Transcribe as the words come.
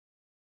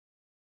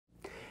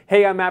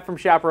Hey, I'm Matt from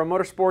Chaparral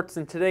Motorsports,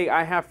 and today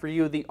I have for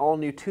you the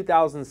all-new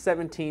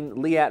 2017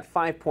 Leatt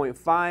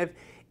 5.5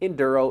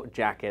 Enduro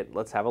jacket.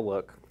 Let's have a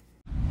look.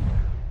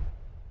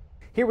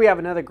 Here we have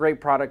another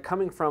great product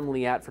coming from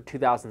Leatt for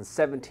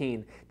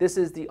 2017. This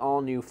is the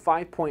all-new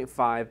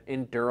 5.5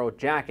 Enduro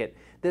jacket.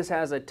 This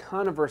has a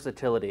ton of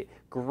versatility,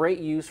 great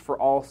use for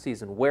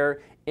all-season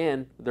wear,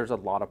 and there's a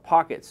lot of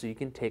pockets, so you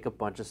can take a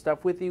bunch of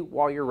stuff with you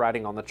while you're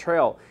riding on the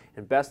trail.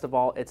 And best of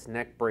all, it's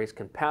neck brace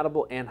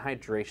compatible and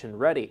hydration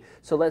ready.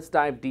 So let's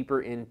dive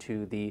deeper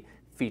into the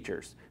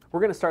features. We're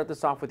going to start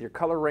this off with your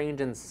color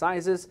range and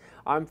sizes.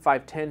 I'm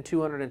 5'10",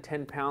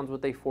 210 pounds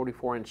with a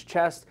 44-inch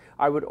chest.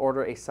 I would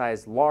order a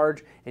size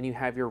large, and you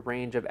have your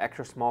range of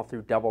extra small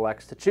through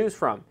XXX to choose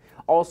from.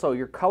 Also,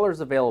 your colors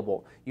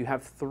available. You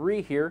have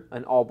 3 here,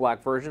 an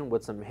all-black version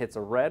with some hits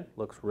of red,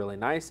 looks really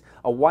nice,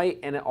 a white,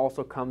 and it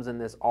also comes in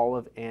this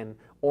olive and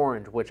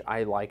orange, which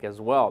I like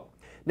as well.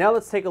 Now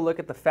let's take a look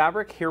at the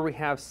fabric. Here we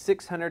have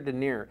 600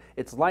 denier.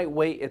 It's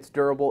lightweight, it's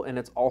durable, and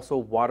it's also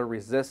water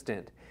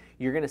resistant.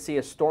 You're going to see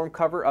a storm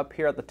cover up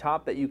here at the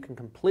top that you can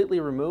completely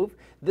remove.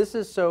 This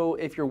is so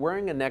if you're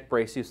wearing a neck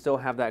brace, you still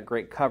have that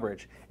great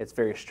coverage. It's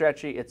very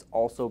stretchy. It's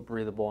also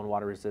breathable and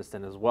water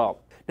resistant as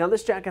well. Now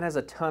this jacket has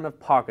a ton of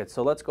pockets,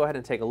 so let's go ahead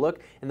and take a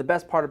look. And the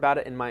best part about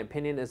it, in my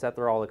opinion, is that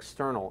they're all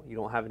external. You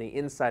don't have any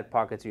inside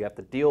pockets you have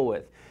to deal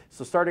with.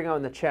 So starting out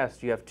in the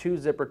chest, you have 2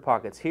 zippered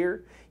pockets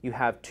here. You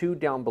have 2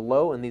 down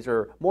below, and these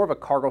are more of a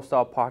cargo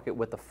style pocket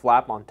with a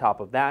flap on top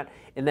of that.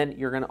 And then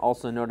you're going to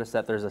also notice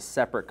that there's a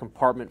separate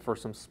compartment for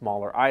some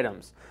smaller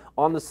items.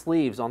 On the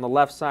sleeves, on the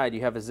left side,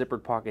 you have a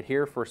zippered pocket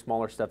here for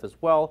smaller stuff as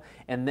well.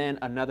 And then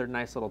another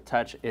nice little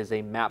touch is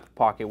a map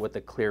pocket with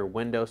a clear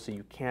window so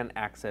you can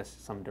access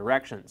some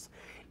directions.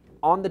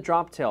 On the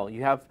drop tail,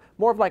 you have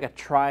more of like a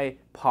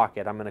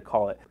tri-pocket, I'm going to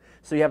call it.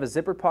 So you have a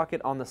zipper pocket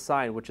on the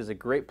side, which is a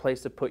great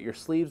place to put your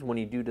sleeves when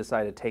you do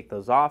decide to take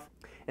those off.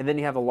 And then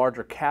you have a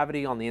larger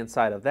cavity on the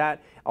inside of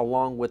that,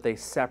 along with a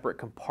separate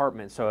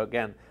compartment. So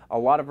again, a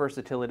lot of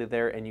versatility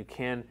there, and you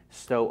can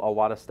stow a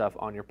lot of stuff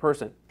on your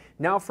person.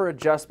 Now for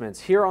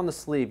adjustments. Here on the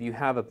sleeve, you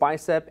have a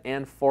bicep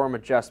and forearm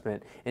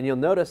adjustment, and you'll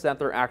notice that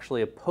they're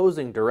actually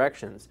opposing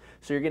directions.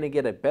 So you're going to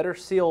get a better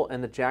seal,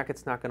 and the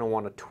jacket's not going to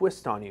want to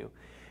twist on you.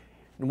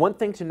 One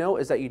thing to note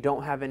is that you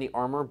don't have any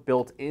armor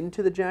built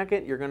into the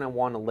jacket. You're going to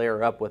want to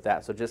layer up with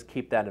that, so just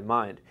keep that in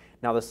mind.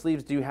 Now the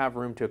sleeves do have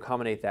room to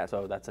accommodate that,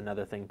 so that's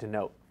another thing to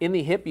note. In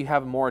the hip, you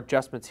have more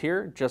adjustments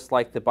here, just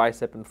like the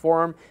bicep and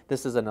forearm.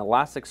 This is an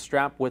elastic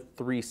strap with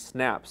 3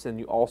 snaps, and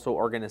you also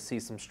are going to see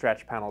some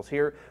stretch panels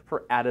here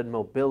for added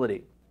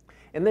mobility.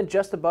 And then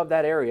just above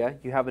that area,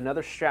 you have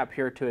another strap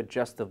here to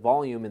adjust the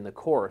volume in the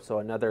core. So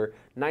another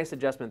nice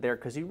adjustment there,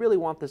 because you really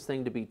want this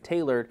thing to be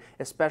tailored,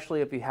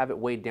 especially if you have it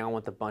weighed down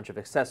with a bunch of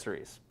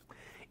accessories.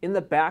 In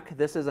the back,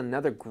 this is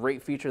another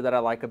great feature that I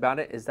like about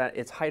it, is that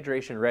it's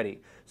hydration ready.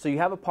 So you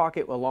have a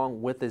pocket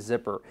along with the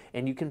zipper,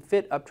 and you can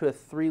fit up to a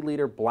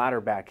 3-liter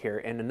bladder back here.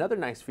 And another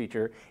nice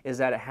feature is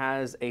that it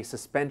has a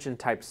suspension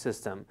type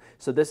system.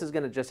 So this is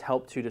going to just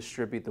help to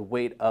distribute the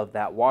weight of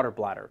that water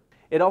bladder.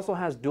 It also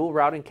has dual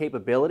routing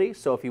capability,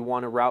 so if you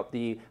want to route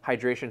the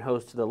hydration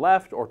hose to the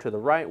left or to the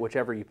right,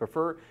 whichever you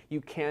prefer,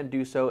 you can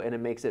do so, and it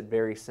makes it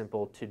very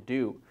simple to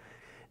do.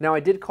 Now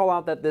I did call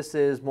out that this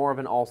is more of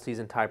an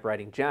all-season type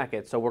riding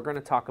jacket, so we're going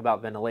to talk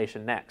about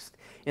ventilation next.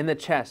 In the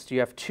chest,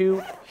 you have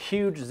 2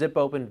 huge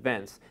zip-open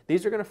vents.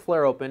 These are going to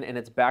flare open, and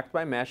it's backed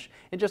by mesh,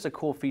 and just a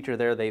cool feature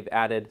there, they've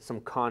added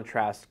some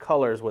contrast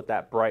colors with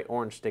that bright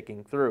orange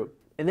sticking through.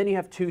 And then you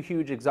have 2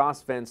 huge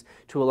exhaust vents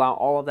to allow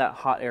all of that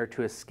hot air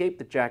to escape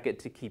the jacket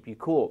to keep you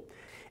cool.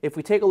 If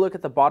we take a look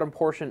at the bottom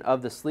portion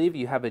of the sleeve,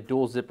 you have a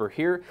dual zipper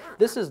here.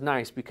 This is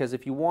nice because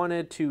if you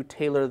wanted to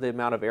tailor the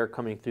amount of air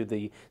coming through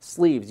the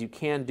sleeves, you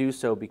can do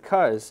so,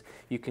 because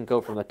you can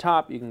go from the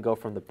top, you can go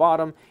from the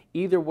bottom.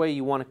 Either way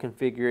you want to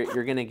configure it,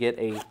 you're going to get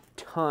a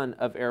ton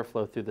of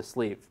airflow through the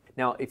sleeve.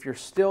 Now, if you're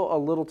still a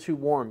little too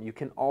warm, you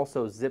can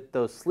also zip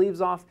those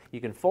sleeves off. You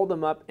can fold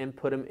them up and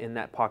put them in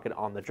that pocket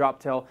on the drop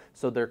tail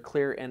so they're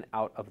clear and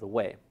out of the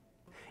way.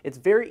 It's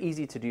very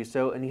easy to do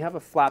so, and you have a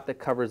flap that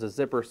covers a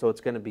zipper, so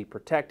it's going to be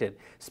protected.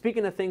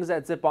 Speaking of things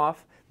that zip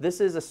off,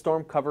 this is a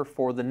storm cover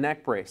for the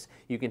neck brace.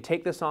 You can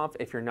take this off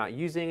if you're not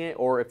using it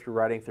or if you're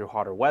riding through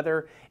hotter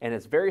weather, and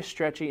it's very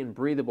stretchy and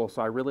breathable,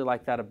 so I really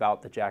like that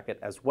about the jacket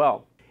as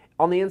well.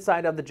 On the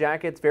inside of the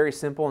jacket, it's very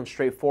simple and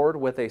straightforward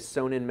with a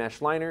sewn-in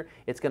mesh liner.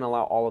 It's going to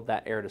allow all of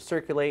that air to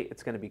circulate.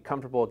 It's going to be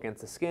comfortable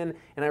against the skin,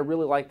 and I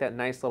really like that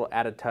nice little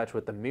added touch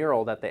with the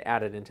mural that they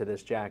added into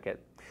this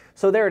jacket.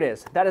 So there it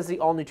is. That is the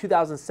all-new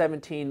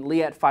 2017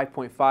 Leatt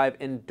 5.5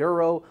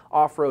 Enduro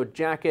off-road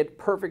jacket,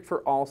 perfect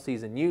for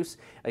all-season use.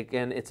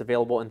 Again, it's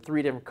available in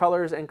 3 different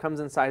colors and comes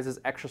in sizes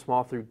extra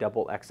small through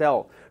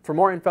XXL. For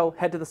more info,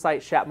 head to the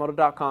site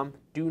chatmoto.com.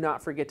 Do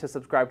not forget to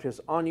subscribe to us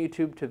on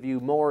YouTube to view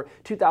more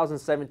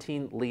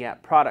 2017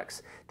 Leatt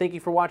products. Thank you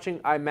for watching.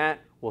 I'm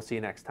Matt. We'll see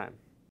you next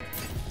time.